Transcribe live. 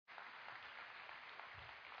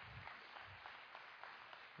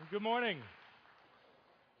Good morning.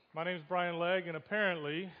 My name is Brian Legg, and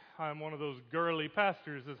apparently I'm one of those girly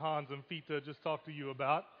pastors, as Hans and Fita just talked to you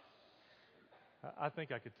about. I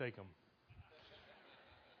think I could take them.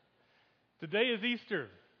 Today is Easter.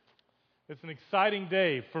 It's an exciting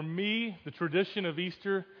day. For me, the tradition of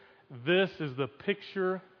Easter, this is the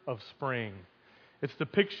picture of spring. It's the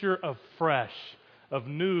picture of fresh, of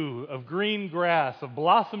new, of green grass, of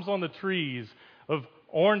blossoms on the trees, of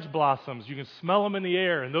orange blossoms. You can smell them in the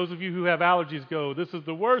air. And those of you who have allergies go, this is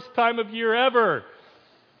the worst time of year ever.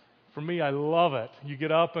 For me, I love it. You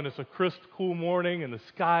get up and it's a crisp, cool morning and the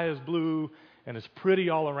sky is blue and it's pretty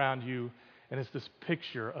all around you. And it's this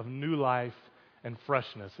picture of new life and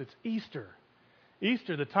freshness. It's Easter.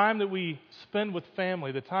 Easter, the time that we spend with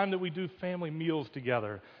family, the time that we do family meals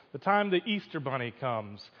together, the time the Easter bunny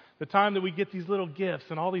comes, the time that we get these little gifts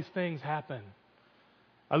and all these things happen.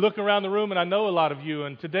 I look around the room and I know a lot of you,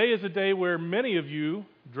 and today is a day where many of you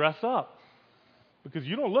dress up because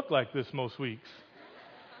you don't look like this most weeks.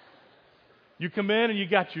 You come in and you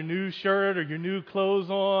got your new shirt or your new clothes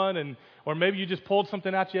on, or maybe you just pulled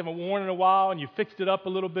something out you haven't worn in a while and you fixed it up a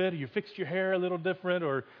little bit, or you fixed your hair a little different,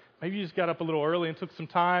 or maybe you just got up a little early and took some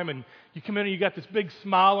time and you come in and you got this big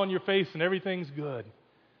smile on your face and everything's good.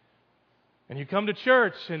 And you come to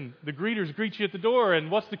church and the greeters greet you at the door,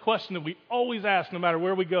 and what's the question that we always ask no matter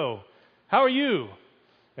where we go? How are you?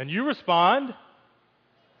 And you respond,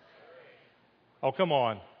 oh, come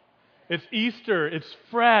on. It's Easter, it's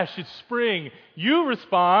fresh, it's spring. You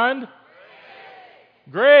respond,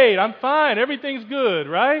 great, I'm fine, everything's good,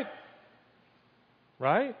 right?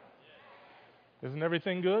 Right? Isn't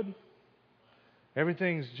everything good?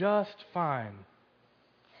 Everything's just fine.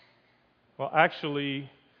 Well, actually,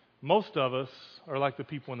 most of us are like the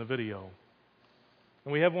people in the video.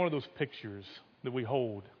 And we have one of those pictures that we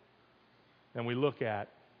hold and we look at,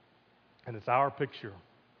 and it's our picture.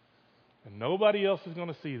 And nobody else is going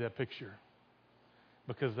to see that picture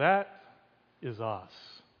because that is us.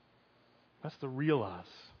 That's the real us.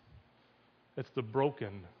 It's the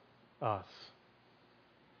broken us.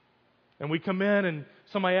 And we come in and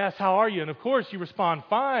somebody asks, how are you? And of course you respond,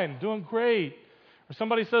 fine, doing great. Or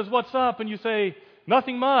somebody says, what's up? And you say,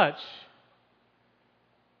 nothing much.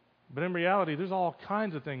 But in reality, there's all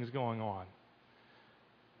kinds of things going on.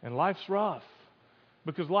 And life's rough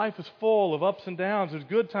because life is full of ups and downs. There's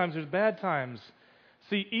good times, there's bad times.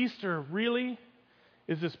 See, Easter really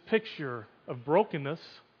is this picture of brokenness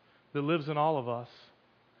that lives in all of us.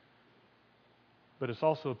 But it's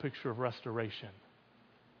also a picture of restoration.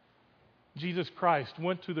 Jesus Christ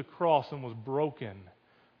went to the cross and was broken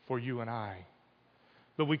for you and I.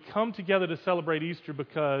 But we come together to celebrate Easter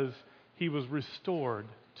because He was restored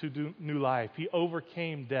to new life. He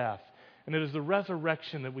overcame death. And it is the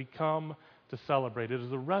resurrection that we come to celebrate. It is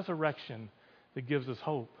the resurrection that gives us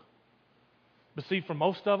hope. But see, for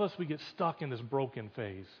most of us, we get stuck in this broken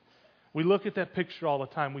phase. We look at that picture all the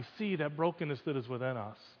time. We see that brokenness that is within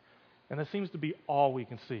us. And that seems to be all we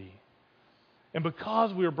can see. And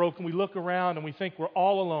because we are broken, we look around and we think we're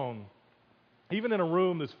all alone. Even in a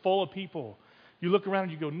room that's full of people, you look around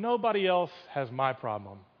and you go, nobody else has my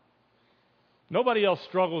problem. Nobody else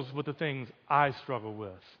struggles with the things I struggle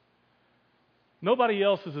with. Nobody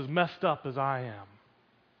else is as messed up as I am.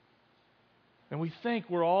 And we think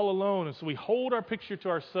we're all alone, and so we hold our picture to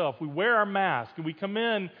ourselves. We wear our mask, and we come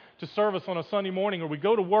in to service on a Sunday morning, or we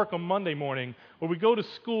go to work on Monday morning, or we go to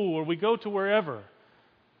school, or we go to wherever.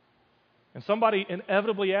 And somebody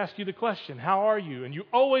inevitably asks you the question, how are you? And you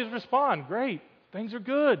always respond, great, things are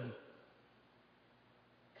good.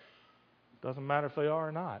 Doesn't matter if they are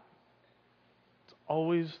or not. It's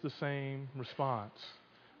always the same response.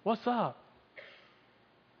 What's up?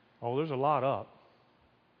 Oh, there's a lot up.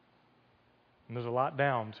 And there's a lot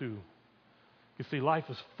down, too. You see, life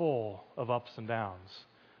is full of ups and downs.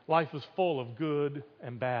 Life is full of good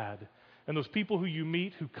and bad. And those people who you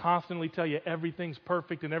meet who constantly tell you everything's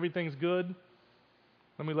perfect and everything's good,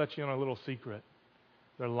 let me let you in on a little secret.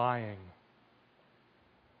 They're lying.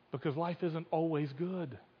 Because life isn't always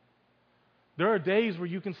good. There are days where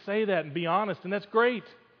you can say that and be honest, and that's great.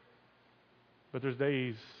 But there's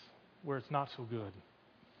days where it's not so good.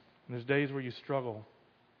 And there's days where you struggle.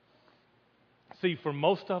 See, for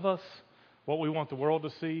most of us, what we want the world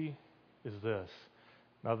to see is this.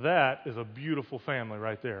 Now that is a beautiful family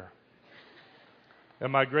right there.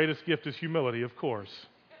 And my greatest gift is humility, of course.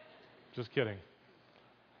 Just kidding.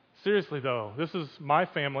 Seriously, though, this is my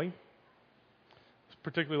family.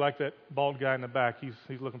 Particularly like that bald guy in the back.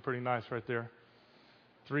 He's looking pretty nice right there.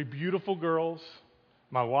 3 beautiful girls.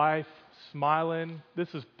 My wife, smiling. This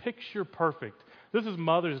is picture perfect. This is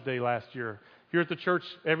Mother's Day last year. Here at the church,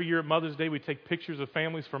 every year at Mother's Day, we take pictures of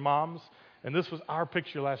families for moms. And this was our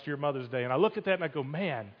picture last year at Mother's Day. And I look at that and I go,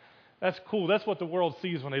 man, that's cool. That's what the world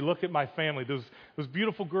sees when they look at my family. Those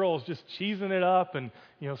beautiful girls just cheesing it up and,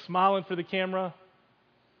 smiling for the camera.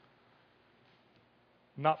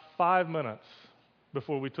 Not 5 minutes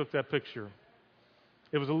before we took that picture,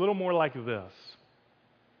 it was a little more like this.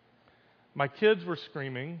 My kids were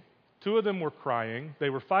screaming. 2 of them were crying. They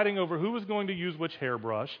were fighting over who was going to use which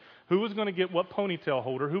hairbrush, who was going to get what ponytail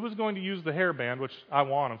holder, who was going to use the hairband, which I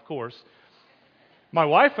want, of course. My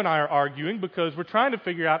wife and I are arguing because we're trying to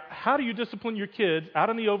figure out how do you discipline your kids out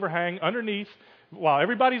on the overhang underneath while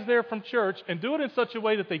everybody's there from church and do it in such a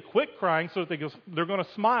way that they quit crying so that they're going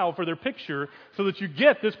to smile for their picture so that you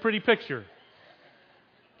get this pretty picture.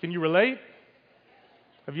 Can you relate?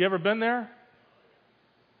 Have you ever been there?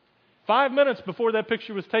 5 minutes before that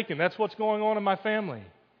picture was taken, that's what's going on in my family.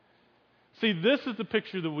 See, this is the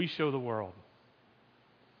picture that we show the world.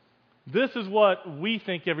 This is what we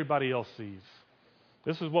think everybody else sees.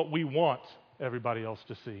 This is what we want everybody else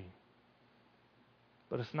to see.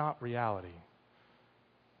 But it's not reality.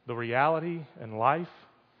 The reality in life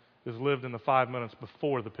is lived in the 5 minutes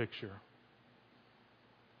before the picture,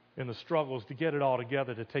 in the struggles to get it all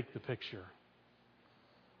together to take the picture.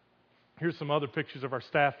 Here's some other pictures of our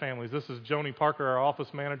staff families. This is Joni Parker, our office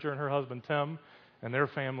manager, and her husband Tim, and their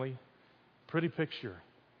family. Pretty picture.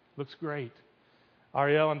 Looks great.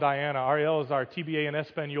 Ariel and Diana. Ariel is our TBA and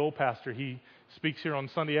Espanol pastor. He speaks here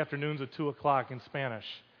on Sunday afternoons at 2 o'clock in Spanish.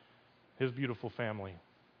 His beautiful family.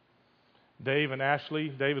 Dave and Ashley.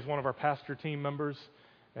 Dave is one of our pastor team members,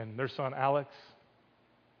 and their son Alex.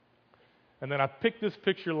 And then I picked this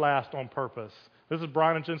picture last on purpose. This is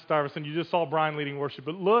Brian and Jen Stuyvesant. You just saw Brian leading worship,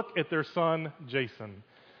 but look at their son, Jason.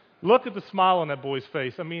 Look at the smile on that boy's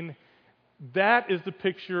face. I mean, that is the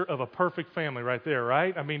picture of a perfect family right there,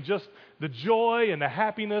 right? I mean, just the joy and the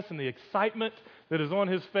happiness and the excitement that is on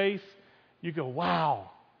his face. You go, wow,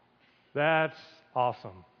 that's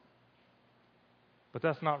awesome. But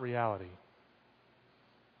that's not reality.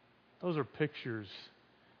 Those are pictures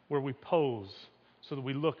where we pose so that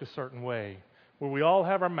we look a certain way, where we all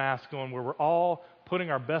have our mask on, where we're all putting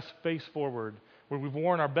our best face forward, where we've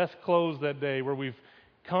worn our best clothes that day, where we've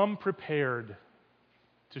come prepared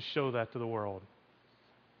to show that to the world.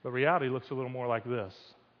 But reality looks a little more like this.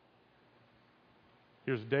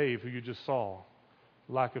 Here's Dave, who you just saw.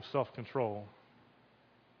 Lack of self-control.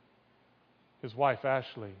 His wife,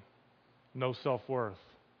 Ashley, no self-worth.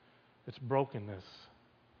 It's brokenness.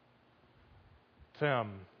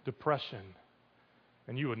 Tim, depression.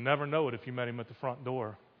 And you would never know it if you met him at the front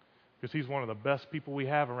door, because he's one of the best people we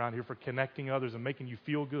have around here for connecting others and making you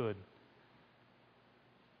feel good.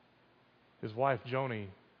 His wife, Joni,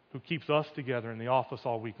 who keeps us together in the office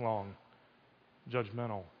all week long,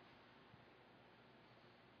 judgmental.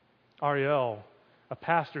 Ariel, a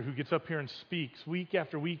pastor who gets up here and speaks week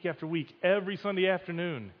after week after week, every Sunday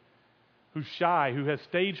afternoon, who's shy, who has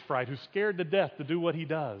stage fright, who's scared to death to do what he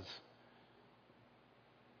does.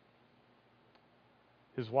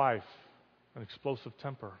 His wife, an explosive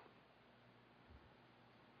temper.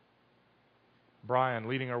 Brian,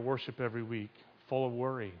 leading our worship every week, full of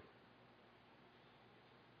worry.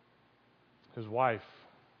 His wife,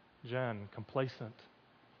 Jen, complacent.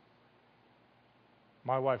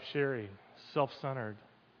 My wife, Sherry, self-centered.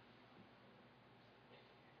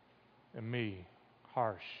 And me,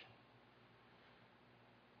 harsh.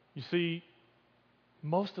 You see,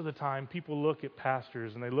 most of the time people look at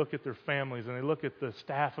pastors and they look at their families and they look at the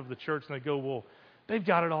staff of the church and they go, well, they've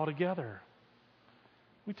got it all together.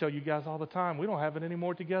 We tell you guys all the time, we don't have it any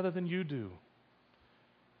more together than you do.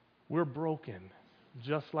 We're broken,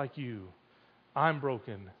 just like you. I'm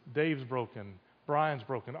broken. Dave's broken. Brian's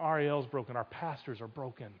broken. Ariel's broken. Our pastors are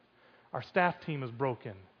broken. Our staff team is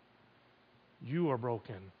broken. You are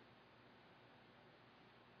broken.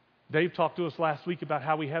 Dave talked to us last week about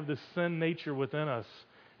how we have this sin nature within us.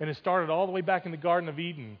 And it started all the way back in the Garden of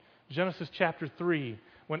Eden, Genesis chapter 3,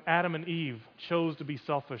 when Adam and Eve chose to be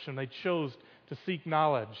selfish and they chose to seek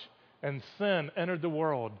knowledge. And sin entered the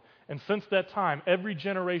world. And since that time, every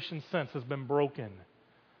generation since has been broken.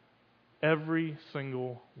 Every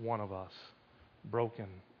single one of us broken.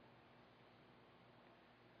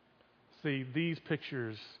 See, these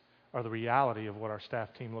pictures are the reality of what our staff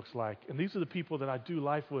team looks like. And these are the people that I do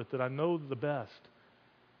life with, that I know the best.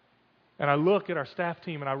 And I look at our staff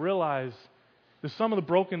team and I realize that some of the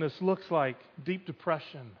brokenness looks like deep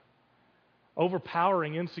depression,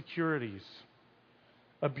 overpowering insecurities,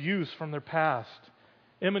 abuse from their past,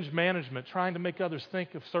 image management, trying to make others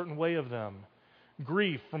think a certain way of them,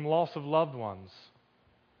 grief from loss of loved ones,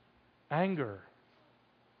 anger,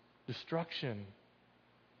 destruction,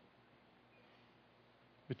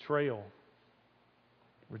 betrayal,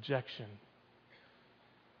 rejection.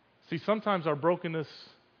 See, sometimes our brokenness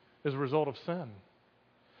is a result of sin.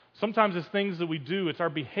 Sometimes it's things that we do, it's our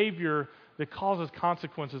behavior that causes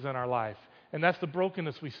consequences in our life. And that's the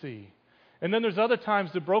brokenness we see. And then there's other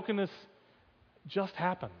times the brokenness just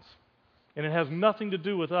happens. And it has nothing to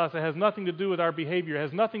do with us. It has nothing to do with our behavior. It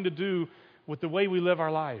has nothing to do with the way we live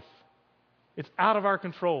our life. It's out of our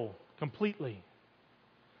control completely.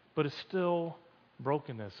 But it's still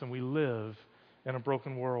brokenness, and we live in a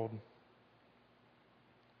broken world.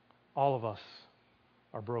 All of us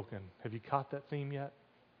are broken. Have you caught that theme yet?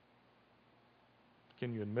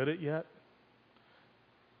 Can you admit it yet?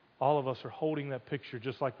 All of us are holding that picture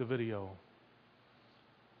just like the video.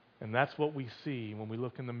 And that's what we see when we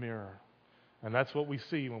look in the mirror. And that's what we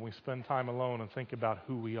see when we spend time alone and think about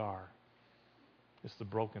who we are. It's the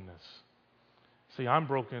brokenness. See, I'm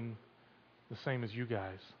broken the same as you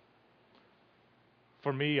guys.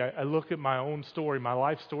 For me, I look at my own story, my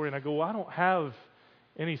life story, and I go, well, I don't have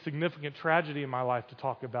any significant tragedy in my life to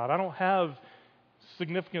talk about. I don't have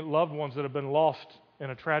significant loved ones that have been lost in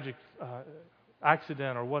a tragic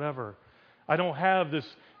accident or whatever. I don't have this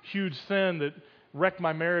huge sin that wrecked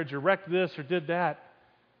my marriage or wrecked this or did that.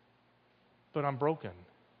 But I'm broken.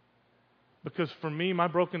 Because for me, my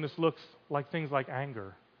brokenness looks like things like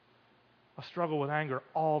anger. I struggle with anger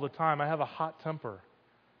all the time. I have a hot temper.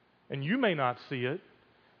 And you may not see it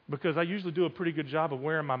because I usually do a pretty good job of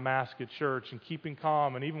wearing my mask at church and keeping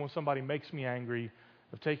calm, and even when somebody makes me angry,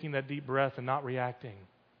 of taking that deep breath and not reacting.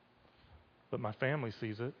 But my family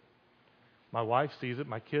sees it. My wife sees it.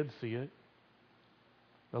 My kids see it.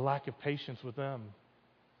 The lack of patience with them.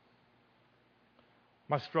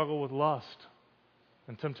 My struggle with lust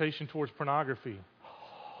and temptation towards pornography.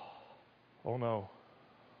 Oh no.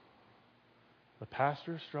 The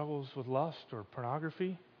pastor struggles with lust or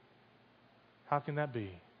pornography? How can that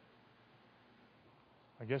be?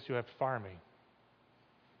 I guess you have to fire me.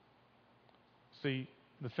 See,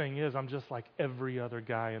 the thing is, I'm just like every other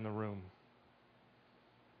guy in the room.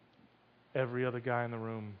 Every other guy in the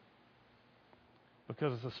room.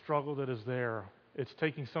 Because it's a struggle that is there. It's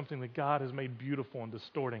taking something that God has made beautiful and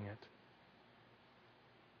distorting it.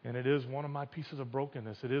 And it is one of my pieces of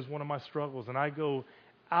brokenness. It is one of my struggles. And I go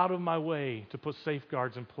out of my way to put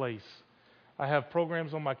safeguards in place. I have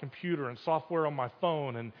programs on my computer and software on my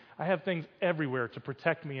phone, and I have things everywhere to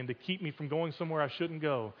protect me and to keep me from going somewhere I shouldn't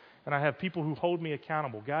go. And I have people who hold me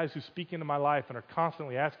accountable, guys who speak into my life and are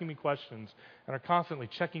constantly asking me questions and are constantly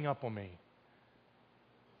checking up on me.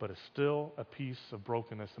 But it's still a piece of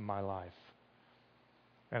brokenness in my life.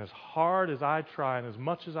 And as hard as I try and as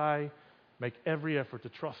much as I make every effort to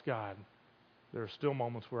trust God, there are still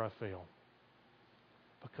moments where I fail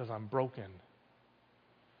because I'm broken.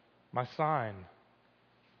 My sign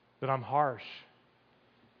that I'm harsh.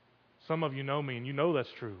 Some of you know me and you know that's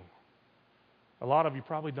true. A lot of you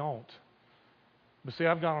probably don't. But see,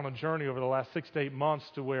 I've gone on a journey over the last 6 to 8 months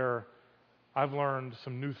to where I've learned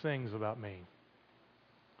some new things about me.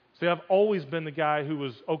 See, I've always been the guy who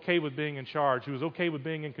was okay with being in charge, who was okay with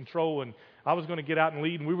being in control, and I was going to get out and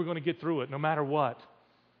lead, and we were going to get through it no matter what.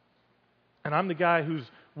 And I'm the guy who's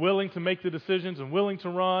willing to make the decisions and willing to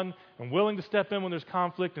run and willing to step in when there's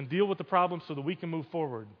conflict and deal with the problem so that we can move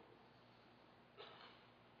forward.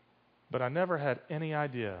 But I never had any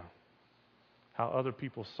idea how other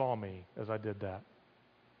people saw me as I did that.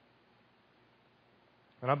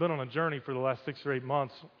 And I've been on a journey for the last 6 or 8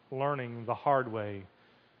 months learning the hard way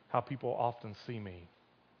how people often see me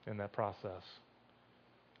in that process.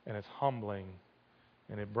 And it's humbling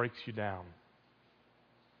and it breaks you down.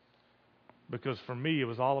 Because for me, it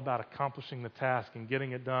was all about accomplishing the task and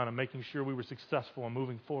getting it done and making sure we were successful and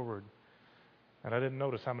moving forward. And I didn't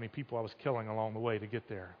notice how many people I was killing along the way to get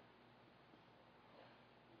there.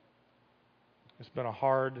 It's been a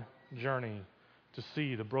hard journey to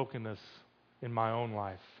see the brokenness in my own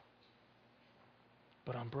life.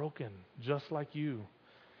 But I'm broken, just like you.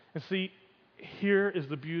 And see, here is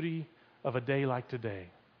the beauty of a day like today.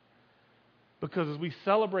 Because as we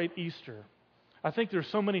celebrate Easter, I think there's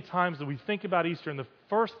so many times that we think about Easter, and the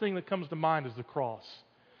first thing that comes to mind is the cross.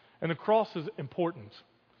 And the cross is important.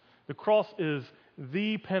 The cross is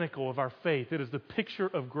the pinnacle of our faith. It is the picture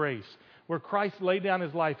of grace, where Christ laid down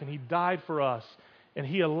his life and he died for us, and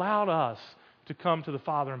he allowed us to come to the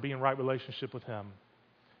Father and be in right relationship with him.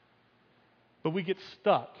 But we get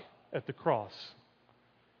stuck at the cross,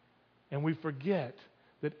 and we forget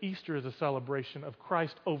that Easter is a celebration of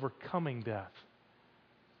Christ overcoming death.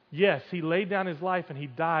 Yes, he laid down his life and he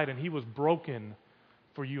died and he was broken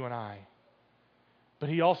for you and I. But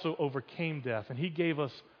he also overcame death and he gave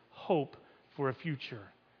us hope for a future.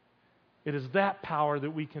 It is that power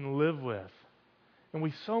that we can live with. And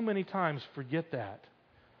we so many times forget that.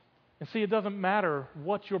 And see, it doesn't matter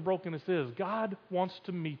what your brokenness is. God wants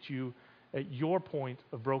to meet you at your point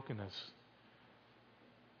of brokenness.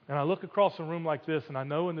 And I look across a room like this, and I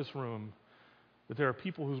know in this room that there are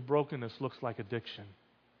people whose brokenness looks like addiction.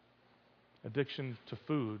 Addiction to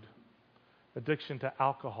food, addiction to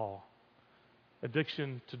alcohol,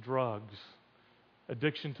 addiction to drugs,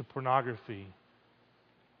 addiction to pornography,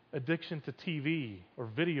 addiction to TV or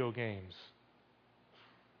video games.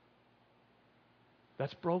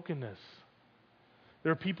 That's brokenness.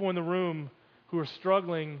 There are people in the room who are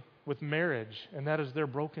struggling with marriage, and that is their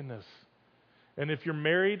brokenness. And if you're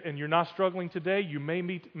married and you're not struggling today, you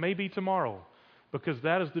may be tomorrow, because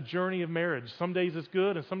that is the journey of marriage. Some days it's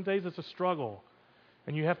good, and some days it's a struggle.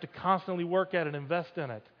 And you have to constantly work at it, invest in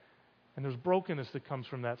it. And there's brokenness that comes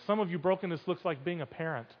from that. Some of you, brokenness looks like being a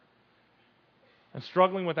parent and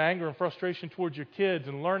struggling with anger and frustration towards your kids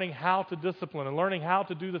and learning how to discipline and learning how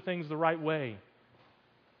to do the things the right way.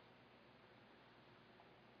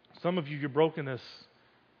 Some of you, your brokenness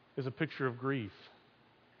is a picture of grief.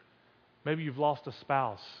 Maybe you've lost a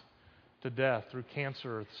spouse to death through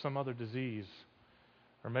cancer or some other disease.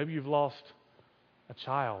 Or maybe you've lost a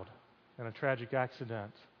child in a tragic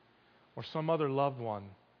accident or some other loved one.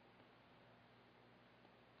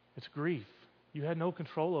 It's grief. You had no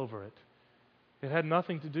control over it. It had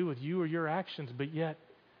nothing to do with you or your actions, but yet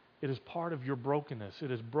it is part of your brokenness.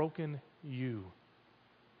 It has broken you.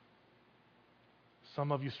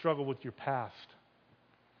 Some of you struggle with your past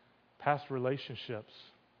relationships,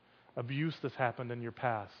 abuse that's happened in your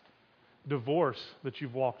past, divorce that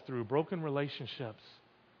you've walked through, broken relationships.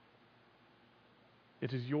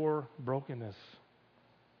 It is your brokenness.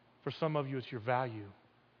 For some of you, it's your value.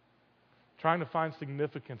 Trying to find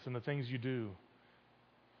significance in the things you do.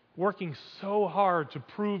 Working so hard to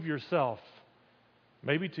prove yourself,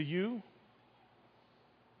 maybe to you,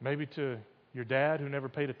 maybe to your dad who never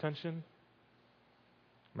paid attention,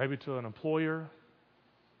 maybe to an employer,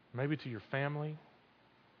 maybe to your family.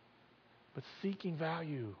 But seeking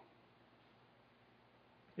value.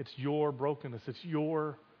 It's your brokenness. It's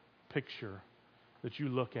your picture that you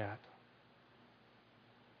look at.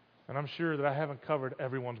 And I'm sure that I haven't covered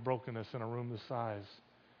everyone's brokenness in a room this size.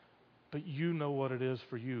 But you know what it is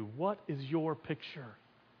for you. What is your picture?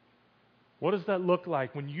 What does that look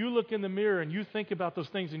like? When you look in the mirror and you think about those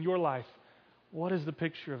things in your life, what is the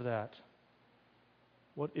picture of that?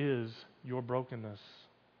 What is your brokenness?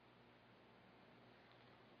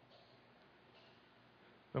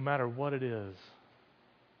 No matter what it is,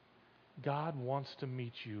 God wants to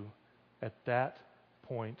meet you at that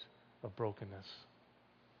point of brokenness.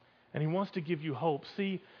 And He wants to give you hope.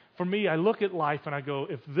 See, for me, I look at life and I go,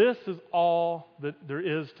 if this is all that there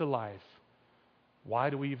is to life, why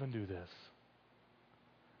do we even do this?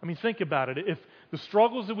 I mean, think about it. If the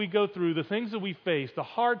struggles that we go through, the things that we face, the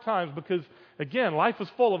hard times, because, again, life is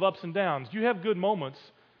full of ups and downs. You have good moments,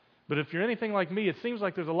 but if you're anything like me, it seems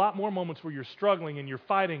like there's a lot more moments where you're struggling and you're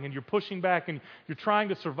fighting and you're pushing back and you're trying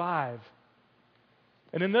to survive.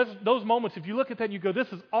 And in those moments, if you look at that and you go, this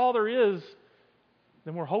is all there is,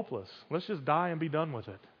 then we're hopeless. Let's just die and be done with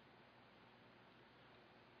it.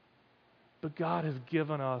 But God has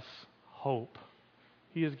given us hope.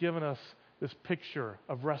 He has given us this picture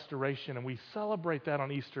of restoration, and we celebrate that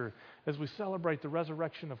on Easter as we celebrate the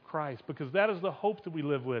resurrection of Christ, because that is the hope that we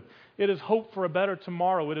live with. It is hope for a better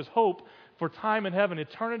tomorrow. It is hope for time in heaven,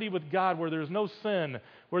 eternity with God, where there is no sin,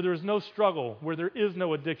 where there is no struggle, where there is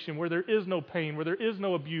no addiction, where there is no pain, where there is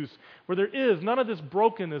no abuse, where there is none of this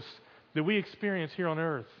brokenness that we experience here on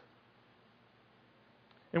earth,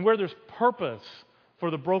 and where there's purpose for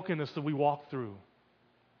the brokenness that we walk through.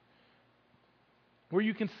 Where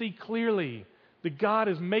you can see clearly that God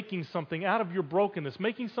is making something out of your brokenness,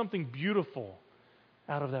 making something beautiful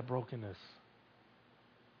out of that brokenness.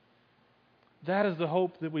 That is the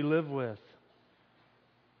hope that we live with.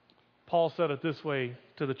 Paul said it this way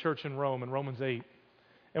to the church in Rome in Romans 8.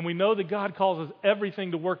 And we know that God causes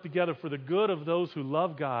everything to work together for the good of those who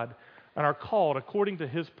love God and are called according to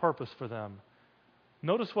His purpose for them.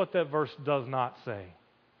 Notice what that verse does not say.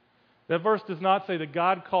 That verse does not say that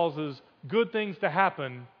God causes good things to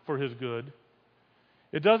happen for His good.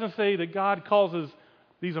 It doesn't say that God causes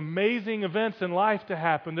these amazing events in life to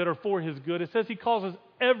happen that are for His good. It says He causes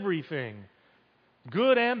everything,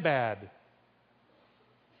 good and bad,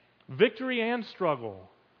 victory and struggle,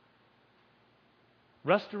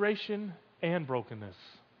 restoration and brokenness.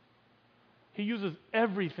 He uses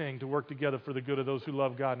everything to work together for the good of those who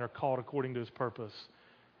love God and are called according to His purpose.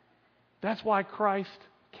 That's why Christ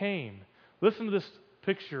came. Listen to this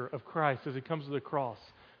picture of Christ as he comes to the cross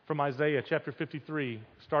from Isaiah chapter 53,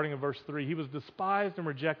 starting in verse 3. He was despised and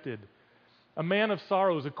rejected, a man of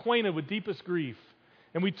sorrows, acquainted with deepest grief.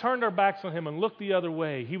 And we turned our backs on him and looked the other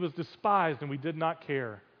way. He was despised and we did not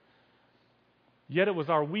care. Yet it was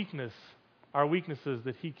our weaknesses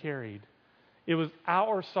that he carried. It was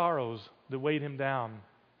our sorrows that weighed him down.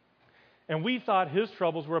 And we thought his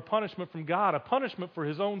troubles were a punishment from God, a punishment for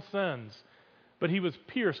his own sins. But he was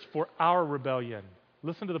pierced for our rebellion.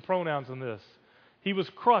 Listen to the pronouns in this. He was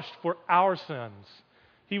crushed for our sins.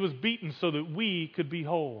 He was beaten so that we could be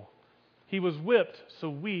whole. He was whipped so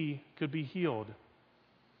we could be healed.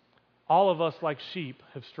 All of us, like sheep,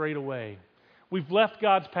 have strayed away. We've left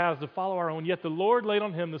God's paths to follow our own, yet the Lord laid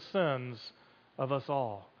on him the sins of us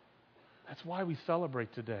all. That's why we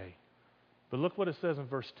celebrate today. But look what it says in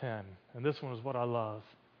verse 10, and this one is what I love.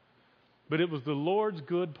 But it was the Lord's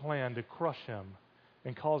good plan to crush him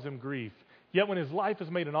and cause him grief. Yet when his life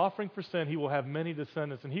is made an offering for sin, he will have many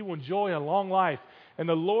descendants, and he will enjoy a long life, and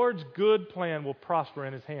the Lord's good plan will prosper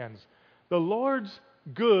in his hands. The Lord's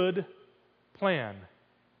good plan.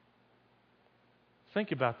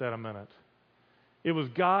 Think about that a minute. It was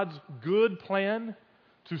God's good plan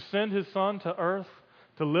to send his Son to earth,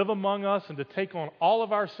 to live among us, and to take on all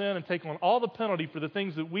of our sin and take on all the penalty for the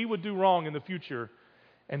things that we would do wrong in the future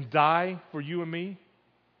and die for you and me.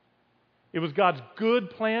 It was God's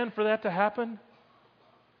good plan for that to happen.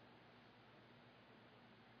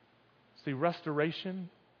 See, restoration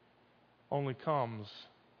only comes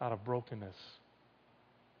out of brokenness.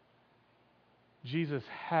 Jesus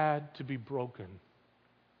had to be broken.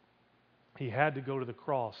 He had to go to the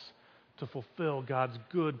cross to fulfill God's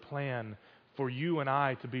good plan for you and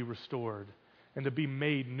I to be restored and to be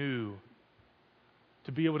made new,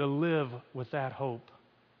 to be able to live with that hope.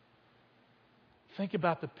 Think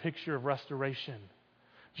about the picture of restoration.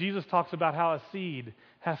 Jesus talks about how a seed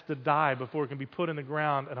has to die before it can be put in the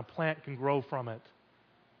ground and a plant can grow from it.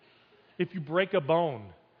 If you break a bone,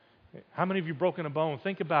 how many of you broken a bone?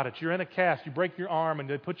 Think about it. You're in a cast. You break your arm and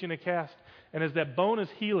they put you in a cast. And as that bone is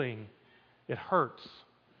healing, it hurts.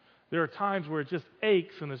 There are times where it just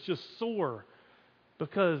aches and it's just sore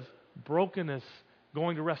because brokenness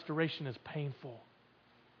going to restoration is painful.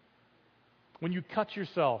 When you cut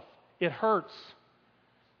yourself, it hurts.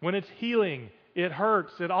 When it's healing, it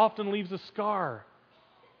hurts. It often leaves a scar.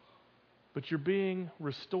 But you're being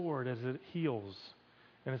restored as it heals.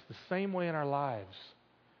 And it's the same way in our lives.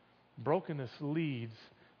 Brokenness leads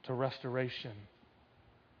to restoration.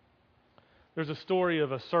 There's a story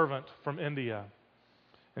of a servant from India.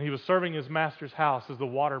 And he was serving his master's house as the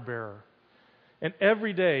water bearer. And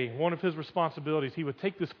every day, one of his responsibilities, he would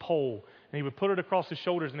take this pole and he would put it across his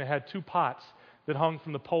shoulders, and it had two pots that hung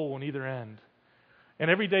from the pole on either end. And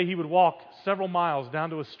every day he would walk several miles down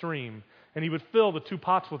to a stream, and he would fill the two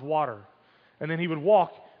pots with water. And then he would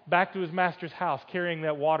walk back to his master's house carrying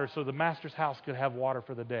that water so the master's house could have water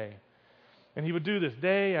for the day. And he would do this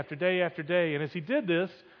day after day after day. And as he did this,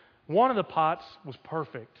 one of the pots was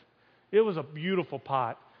perfect. It was a beautiful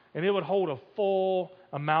pot, and it would hold a full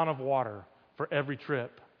amount of water for every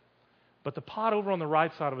trip. But the pot over on the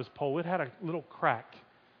right side of his pole, it had a little crack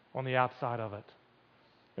on the outside of it.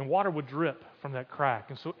 And water would drip from that crack.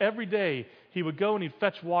 And so every day he would go and he'd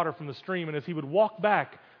fetch water from the stream, and as he would walk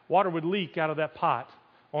back, water would leak out of that pot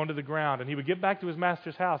onto the ground. And he would get back to his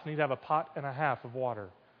master's house and he'd have a pot and a half of water.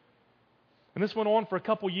 And this went on for a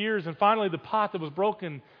couple years, and finally the pot that was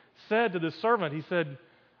broken said to the servant, he said,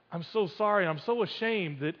 "I'm so sorry, I'm so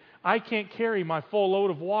ashamed that I can't carry my full load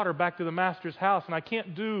of water back to the master's house, and I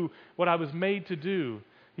can't do what I was made to do."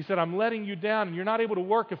 He said, "I'm letting you down, and you're not able to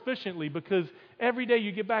work efficiently because every day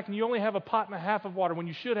you get back and you only have a pot and a half of water when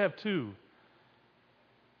you should have two."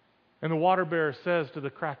 And the water bearer says to the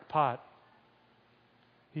cracked pot,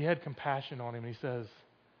 he had compassion on him, and he says,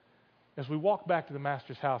 "As we walk back to the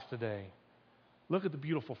master's house today, look at the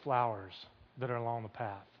beautiful flowers that are along the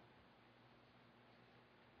path."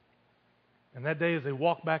 And that day, as they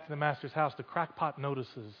walk back to the master's house, the crackpot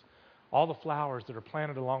notices all the flowers that are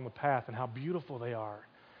planted along the path and how beautiful they are.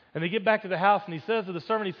 And they get back to the house, and he says to the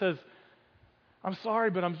servant, he says, "I'm sorry,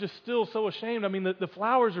 but I'm just still so ashamed. I mean, the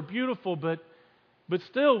flowers are beautiful, but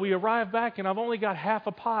still, we arrive back, and I've only got half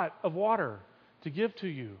a pot of water to give to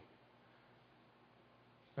you."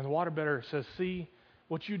 And the water bearer says, "See,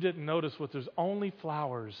 what you didn't notice was there's only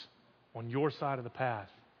flowers on your side of the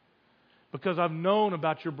path. Because I've known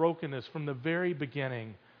about your brokenness from the very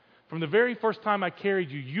beginning. From the very first time I carried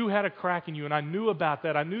you, you had a crack in you, and I knew about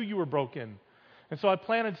that. I knew you were broken. And so I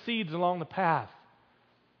planted seeds along the path.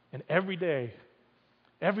 And every day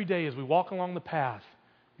as we walk along the path,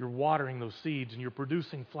 you're watering those seeds and you're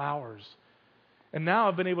producing flowers. And now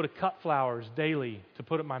I've been able to cut flowers daily to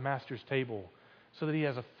put at my master's table so that he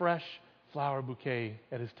has a fresh flower bouquet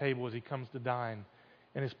at his table as he comes to dine.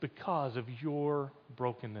 And it's because of your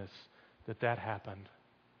brokenness that happened.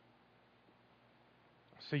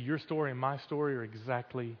 See, your story and my story are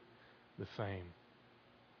exactly the same.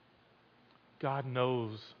 God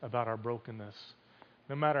knows about our brokenness.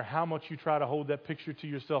 No matter how much you try to hold that picture to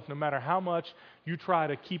yourself, no matter how much you try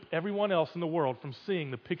to keep everyone else in the world from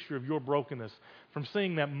seeing the picture of your brokenness, from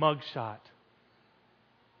seeing that mugshot,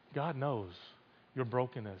 God knows your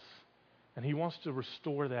brokenness. And He wants to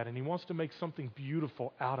restore that, and He wants to make something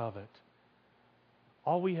beautiful out of it.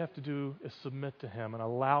 All we have to do is submit to Him and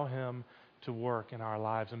allow Him to work in our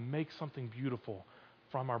lives and make something beautiful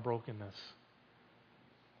from our brokenness.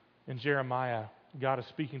 In Jeremiah, God is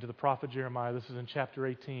speaking to the prophet Jeremiah. This is in chapter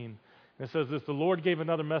 18. And it says this, the Lord gave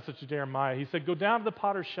another message to Jeremiah. He said, go down to the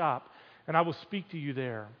potter's shop, and I will speak to you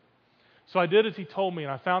there. So I did as he told me,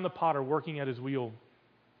 and I found the potter working at his wheel.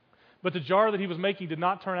 But the jar that he was making did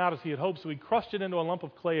not turn out as he had hoped, so he crushed it into a lump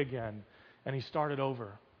of clay again, and he started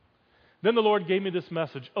over. Then the Lord gave me this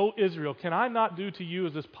message, O Israel, can I not do to you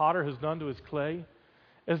as this potter has done to his clay?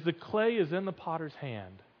 As the clay is in the potter's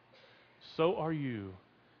hand, so are you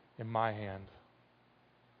in my hand.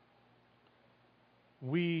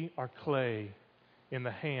 We are clay in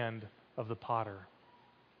the hand of the potter.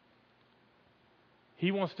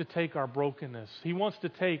 He wants to take our brokenness. He wants to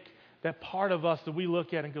take that part of us that we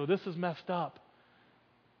look at and go, this is messed up.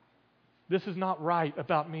 This is not right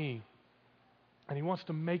about me. And He wants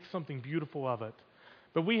to make something beautiful of it.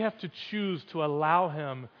 But we have to choose to allow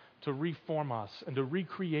Him to reform us and to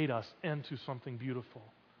recreate us into something beautiful.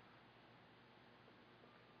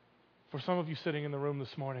 For some of you sitting in the room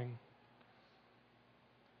this morning,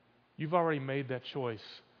 you've already made that choice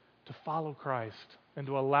to follow Christ and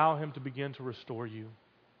to allow Him to begin to restore you.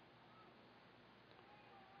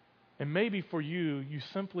 And maybe for you, you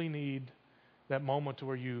simply need that moment to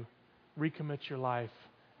where you recommit your life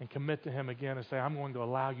and commit to Him again and say, I'm going to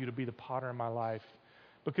allow you to be the potter in my life.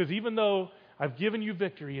 Because even though I've given you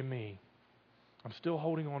victory in me, I'm still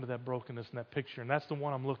holding on to that brokenness in that picture, and that's the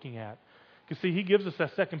one I'm looking at. Because see, He gives us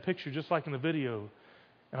that second picture just like in the video.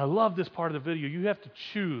 And I love this part of the video. You have to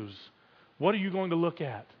choose. What are you going to look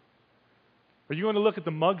at? Are you going to look at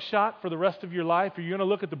the mugshot for the rest of your life? Are you going to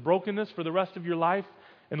look at the brokenness for the rest of your life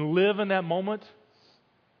and live in that moment?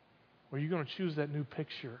 Or are you going to choose that new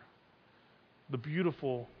picture? The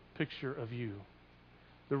beautiful picture of you.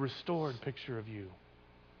 The restored picture of you.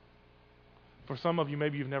 For some of you,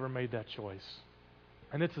 maybe you've never made that choice.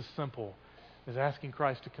 And it's as simple as asking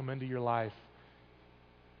Christ to come into your life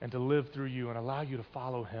and to live through you and allow you to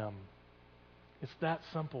follow Him. It's that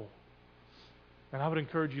simple. And I would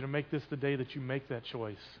encourage you to make this the day that you make that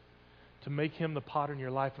choice. To make Him the potter in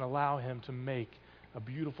your life and allow Him to make a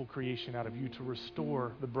beautiful creation out of you, to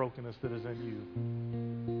restore the brokenness that is in you.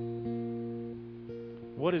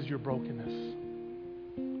 What is your brokenness?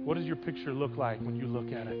 What does your picture look like when you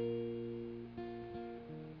look at it?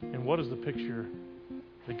 And what is the picture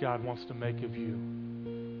that God wants to make of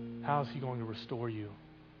you? How is He going to restore you?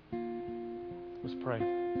 Let's pray.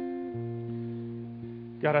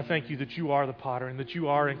 God, I thank You that You are the potter and that You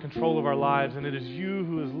are in control of our lives, and it is You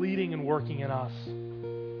who is leading and working in us.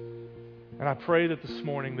 And I pray that this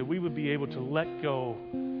morning that we would be able to let go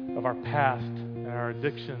of our past and our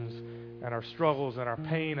addictions and our struggles and our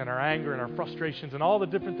pain and our anger and our frustrations and all the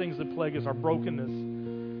different things that plague us, our brokenness.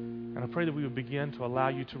 And I pray that we would begin to allow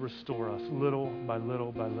You to restore us little by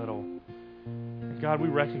little by little. And God, we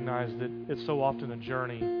recognize that it's so often a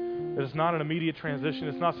journey. That it's not an immediate transition.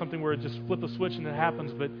 It's not something where it just flip a switch and it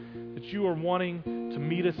happens, but that You are wanting to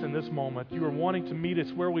meet us in this moment. You are wanting to meet us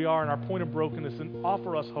where we are in our point of brokenness and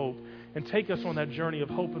offer us hope and take us on that journey of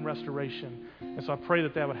hope and restoration. And so I pray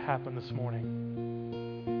that would happen this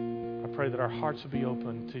morning. I pray that our hearts would be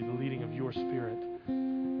open to the leading of Your Spirit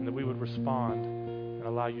and that we would respond and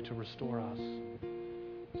allow You to restore us.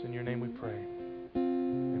 It's in Your name we pray.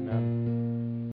 Amen.